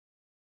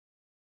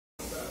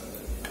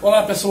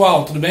Olá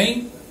pessoal, tudo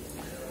bem?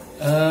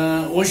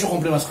 Hoje eu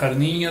comprei umas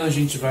carninhas, a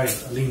gente vai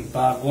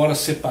limpar agora,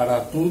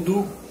 separar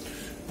tudo.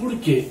 Por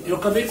quê? Eu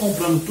acabei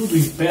comprando tudo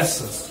em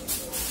peças,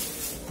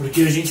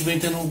 porque a gente vem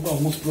tendo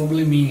alguns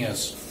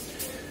probleminhas.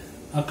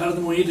 A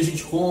carne moída a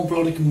gente compra, a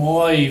hora que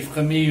moe,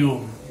 fica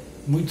meio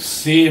muito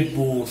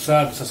sebo,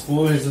 sabe, essas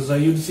coisas.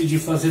 Aí eu decidi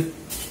fazer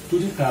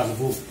tudo em casa.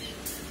 Vou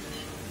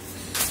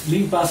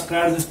limpar as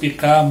carnes,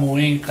 picar,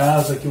 moer em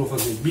casa, que eu vou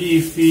fazer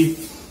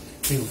bife,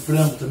 tem o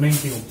frango também,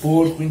 tem o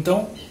porco,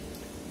 então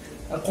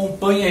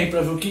acompanha aí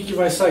para ver o que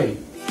vai sair.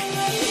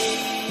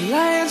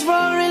 Lions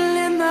roaring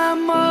in the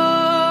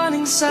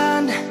morning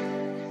sun,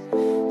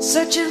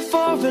 searching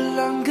for a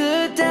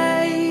longer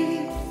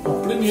day.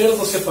 Bom, primeiro eu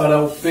vou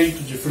separar o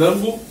peito de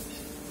frango.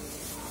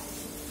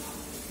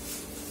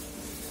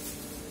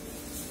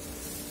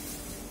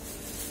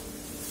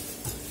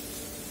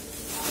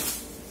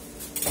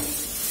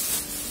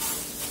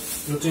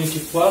 Eu tenho aqui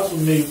 4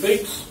 meio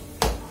peitos.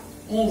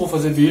 Um vou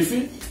fazer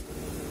bife.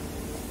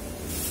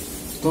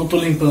 Então estou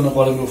limpando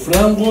agora meu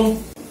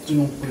frango. Tem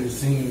um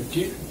presinho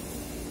aqui.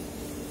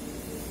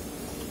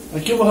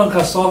 Aqui eu vou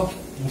arrancar só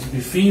uns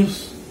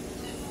bifinhos.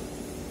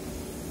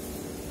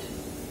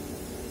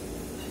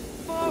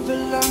 For a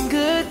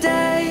longer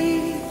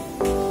day.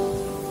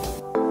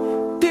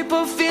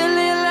 People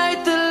feeling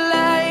like the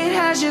light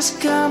has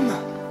just come.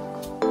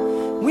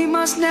 We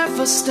must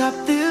never stop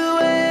the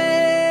way.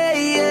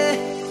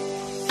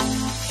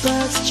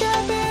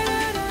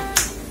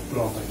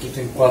 Pronto, aqui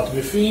tem 4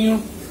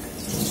 bifinhos.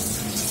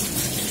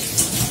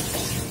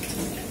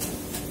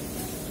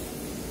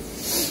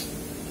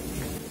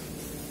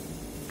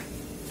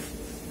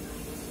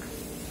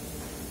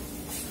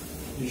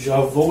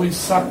 Já vou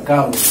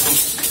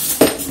ensacá-los.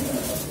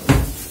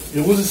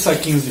 Eu uso esses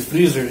saquinhos de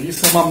freezer.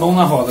 Isso é uma mão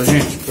na roda,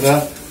 gente.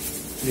 Para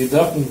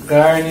lidar com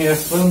carne é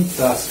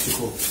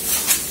fantástico.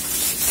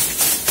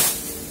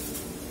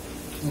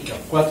 Aqui, ó,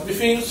 4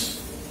 bifinhos.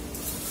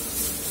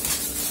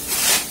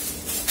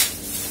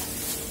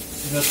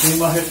 Já tem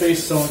uma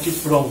refeição aqui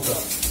pronta.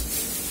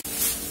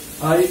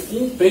 Aí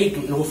um peito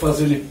eu vou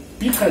fazer ele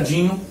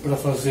picadinho para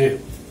fazer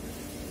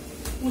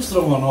um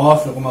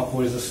estrogonofe, alguma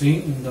coisa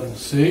assim, ainda não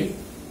sei.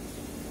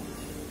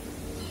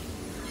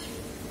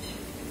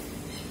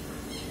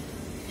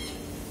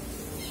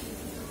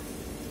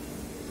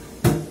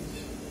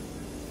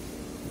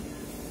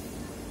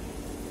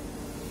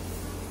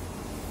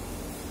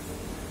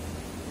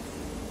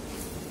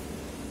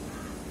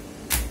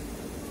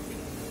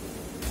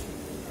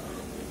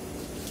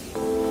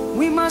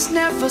 We must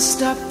never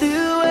stop the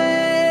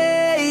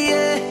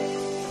way.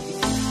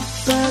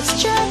 Birds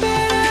chirping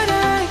and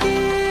I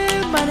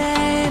hear my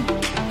name,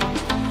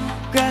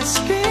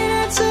 grasping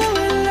into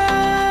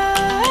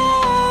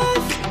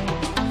life.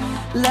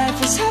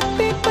 Life is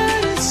happy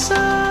but it's so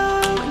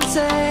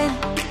insane.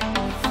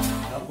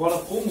 Agora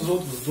com os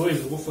outros dois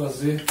eu vou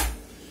fazer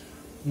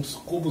uns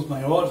cubos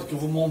maiores que eu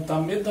vou montar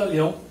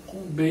medalhão com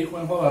bacon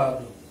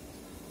enrolado.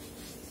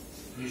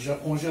 E já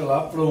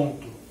congelar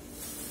pronto.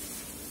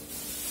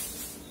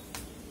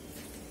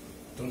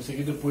 Então isso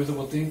aqui depois eu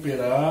vou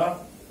temperar,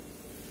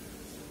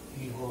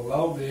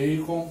 enrolar o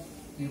bacon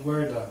e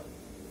guardar.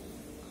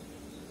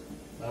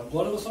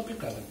 Agora eu vou só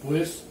picar,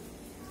 depois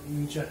a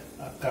gente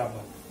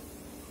acaba.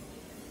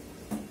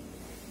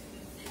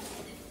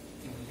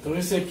 Então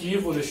esse aqui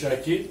eu vou deixar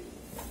aqui,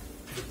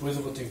 depois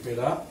eu vou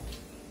temperar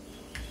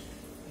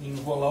e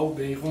enrolar o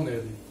bacon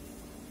nele.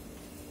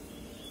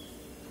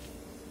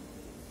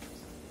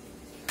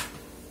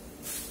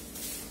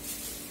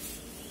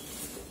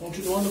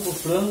 Continuando com o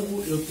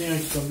frango, eu tenho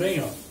aqui também,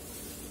 ó,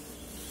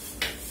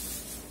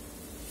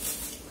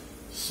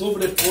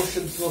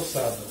 sobrecoxa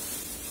destroçada.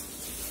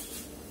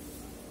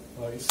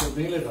 Ó, isso é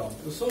bem legal.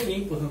 Eu só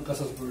limpo, arrancar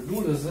essas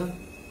gorduras, né?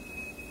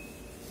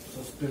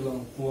 Essas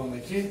pelanconas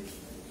aqui,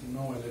 que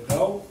não é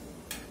legal.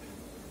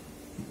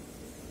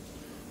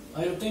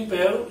 Aí eu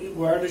tempero e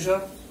guardo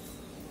já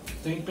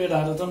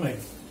temperada também.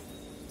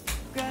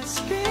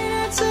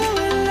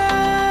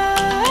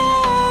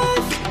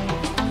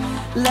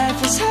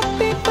 Life is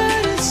happy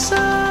but it's so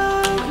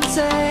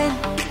insane.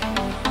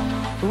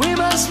 We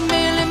must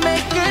merely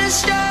make a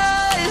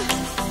start.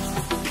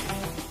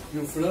 E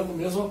o frango,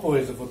 mesma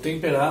coisa, vou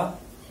temperar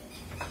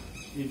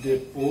e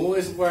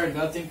depois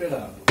guardar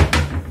temperado.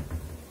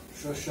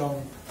 Deixa eu achar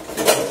um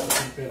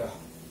para temperar.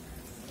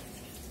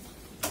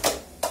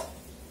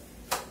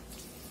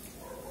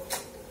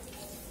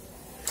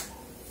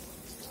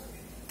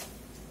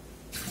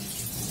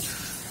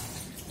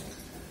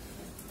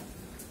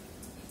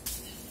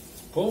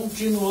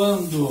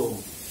 Continuando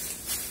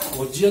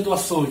o dia do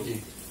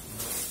açougue.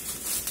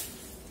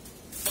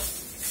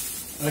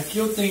 Aqui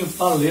eu tenho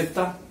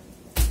paleta.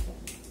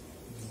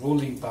 Vou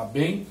limpar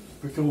bem,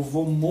 porque eu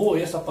vou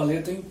moer essa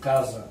paleta em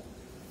casa.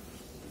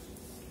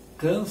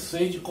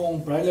 Cansei de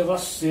comprar e levar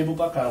sebo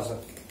para casa.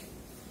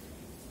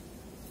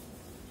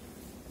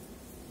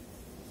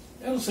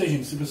 Eu não sei,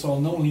 gente, se o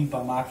pessoal não limpa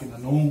a máquina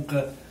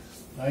nunca.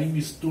 Aí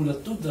mistura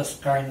tudo as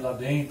carnes lá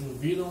dentro,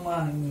 vira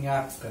uma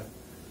nhaca.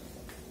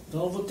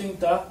 Então eu vou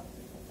tentar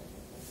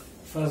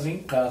fazer em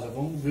casa.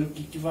 Vamos ver o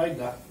que vai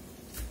dar.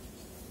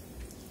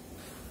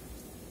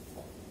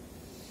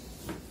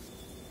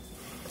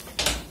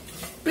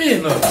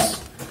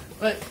 Pinos!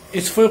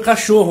 Esse foi o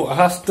cachorro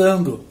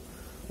arrastando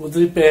o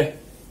tripé.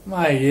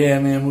 Mas é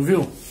mesmo,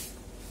 viu?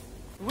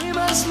 We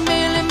must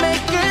merely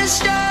make a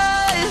start.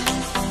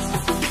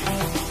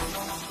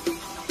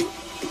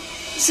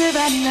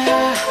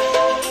 Savannah,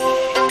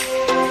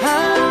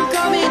 I'm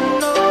coming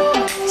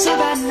home.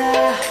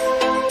 Savannah.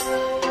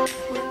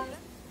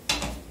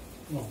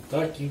 Bom,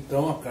 tá aqui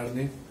então a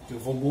carne que eu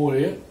vou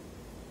moer.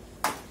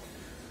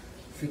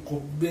 Ficou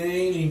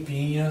bem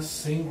limpinha,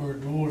 sem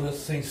gordura,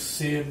 sem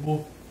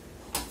sebo.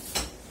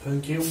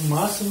 Arranquei o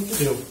máximo que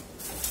deu.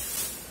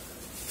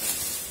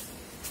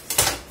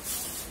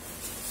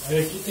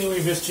 Aí aqui tem o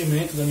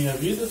investimento da minha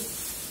vida.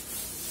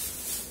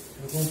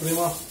 Eu comprei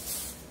uma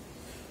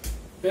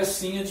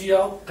pecinha de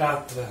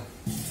alcatra.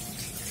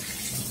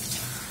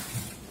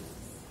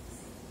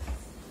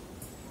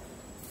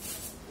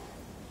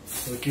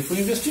 Isso aqui foi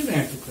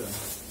investimento, cara.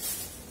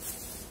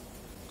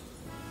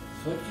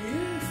 Só que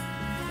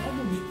não é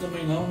bonito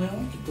também não, né?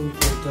 Onde que estão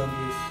cortando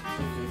isso?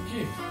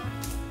 Aqui?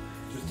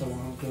 Vocês estavam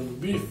arrancando o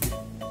bife?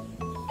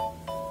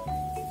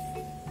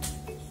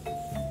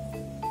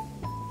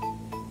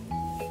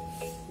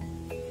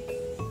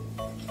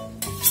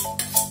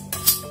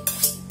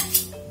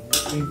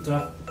 Vou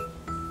tentar.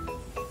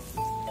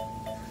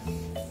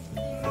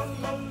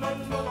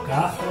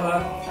 Garfo lá.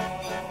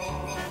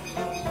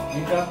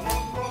 Vem cá.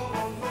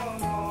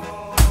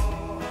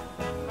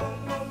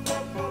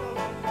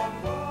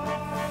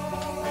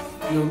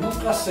 Eu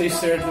nunca sei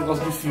certo o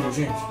negócio de fio,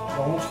 gente.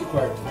 Aonde que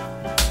corta?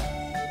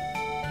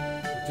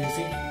 Eu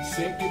tenho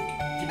sempre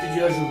que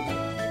pedir ajuda.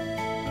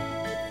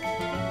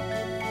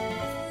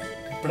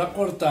 Pra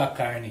cortar a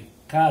carne,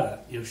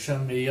 cara, eu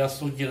chamei a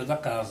açougueira da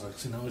casa,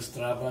 senão o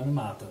estrago ela me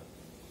mata.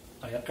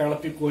 Aí a Carla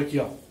picou aqui,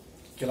 ó,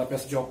 aquela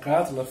peça de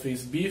alcatra, ela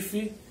fez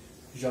bife,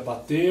 já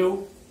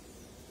bateu.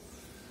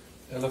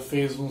 Ela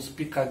fez uns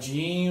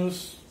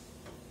picadinhos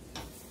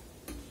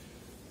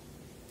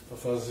para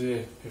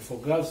fazer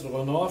refogado,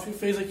 estrogonofe, e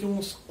fez aqui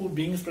uns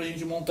cubinhos pra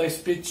gente montar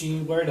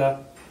espetinho e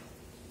guardar,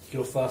 que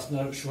eu faço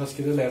na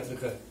churrasqueira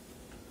elétrica.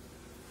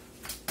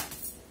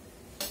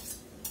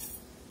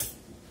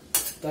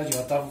 Tadinha,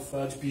 ela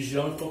tava de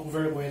pijama e tô com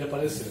vergonha de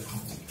aparecer.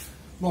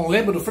 Bom,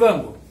 lembra do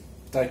frango?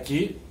 Tá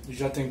aqui,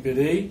 já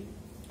temperei.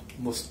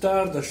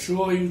 Mostarda,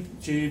 shoyu,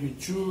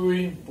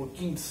 chimichurri, um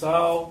pouquinho de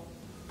sal.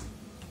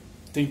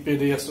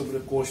 Temperei a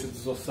sobrecoxa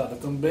desossada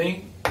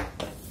também.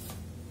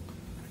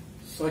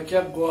 Só que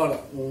agora,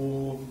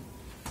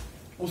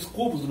 os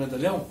cubos do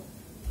medalhão,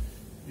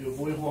 eu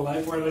vou enrolar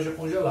e guardar já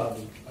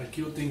congelado.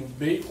 Aqui eu tenho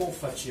bacon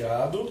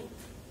fatiado.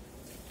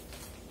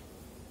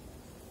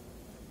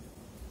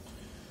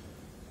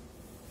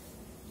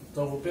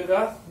 Então eu vou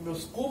pegar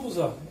meus cubos,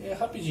 ó, é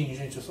rapidinho,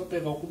 gente, é só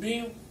pegar o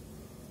cubinho,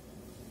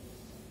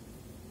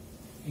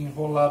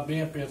 enrolar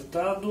bem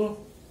apertado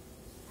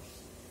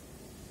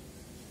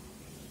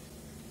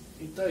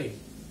e tá aí.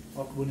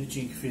 Olha que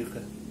bonitinho que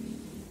fica.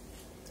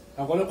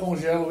 Agora eu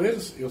congelo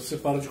eles, eu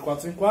separo de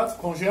 4 em 4,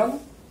 congelo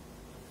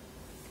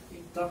e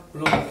tá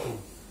pronto.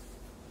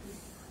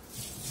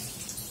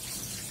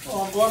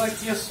 Bom, agora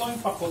aqui é só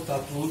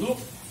empacotar tudo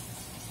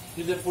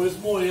e depois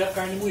moer a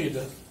carne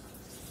moída.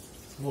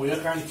 Moer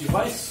a carne que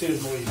vai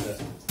ser moída,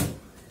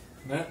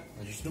 né?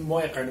 A gente não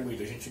moe a carne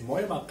moída, a gente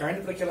moe uma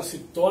carne para que ela se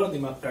torne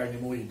uma carne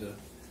moída.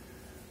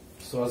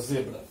 Só a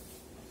zebra.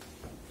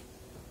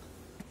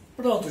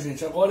 Pronto,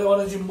 gente, agora é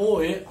hora de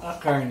moer a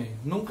carne.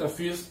 Nunca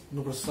fiz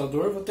no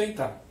processador, vou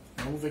tentar.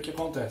 Vamos ver o que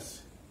acontece.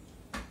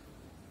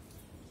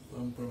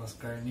 Vamos pôr umas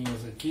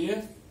carninhas aqui.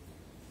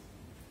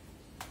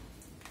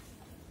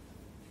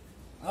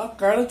 A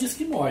Carla diz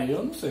que moe,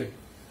 eu não sei.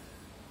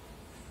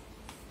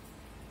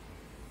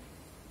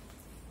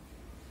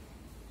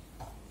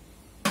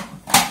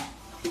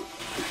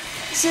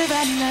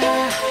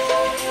 Savannah,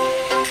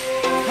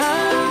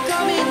 I'm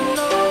coming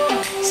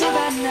home.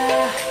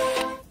 Savannah.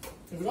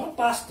 Virou uma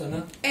pasta,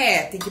 né?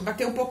 É, tem que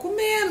bater um pouco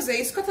menos. É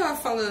isso que eu tava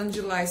falando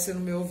de lá e você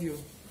não me ouviu.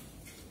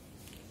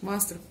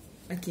 Mostra.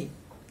 Aqui.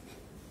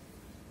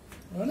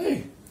 Olha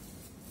aí.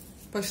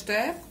 Pode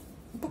até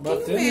um pouquinho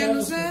Bater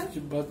menos, menos, né?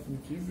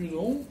 Que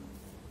virou um...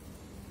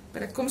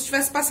 Parece como se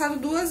tivesse passado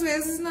 2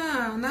 vezes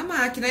na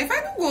máquina. Aí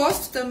vai no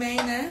gosto também,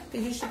 né?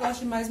 Tem gente que gosta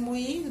de mais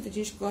moído, tem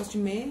gente que gosta de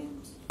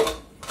menos.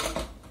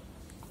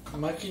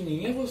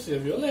 Maquininha, você é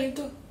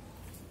violenta.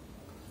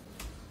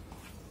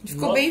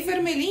 Ficou bem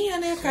vermelhinha,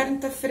 né? A carne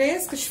tá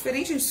fresca,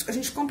 diferente. A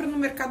gente compra no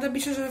mercado, a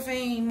bicha já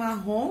vem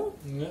marrom.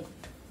 Né?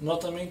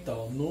 Nota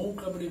mental,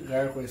 nunca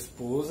brigar com a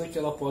esposa, que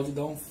ela pode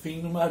dar um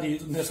fim no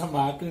marido nessa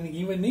máquina e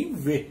ninguém vai nem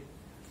ver.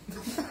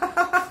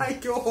 Ai,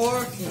 que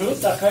horror!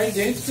 Tá caindo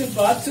dentro, você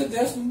bate, você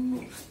desce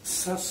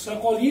uma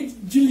sacolinha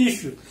de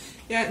lixo.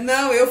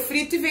 Não, eu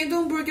frito e vendo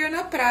hambúrguer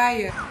na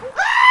praia.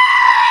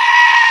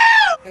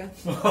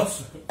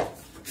 Nossa.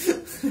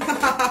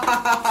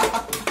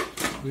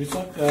 Isso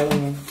a cara,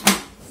 né?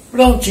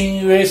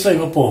 Prontinho, é isso aí,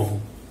 meu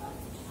povo.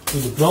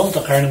 Tudo pronto,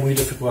 a carne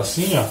moída ficou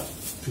assim, ó.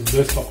 Fiz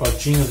 2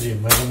 pacotinhos de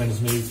mais ou menos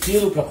meio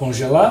quilo para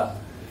congelar.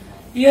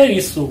 E é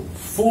isso.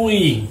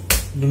 Fui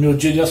no meu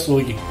dia de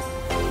açougue.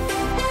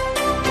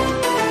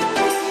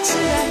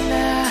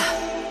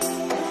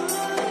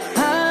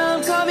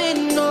 I'm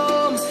coming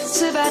home,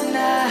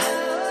 Savannah.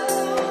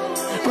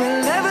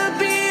 We'll never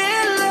be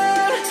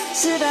alone,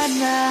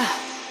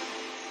 Savannah.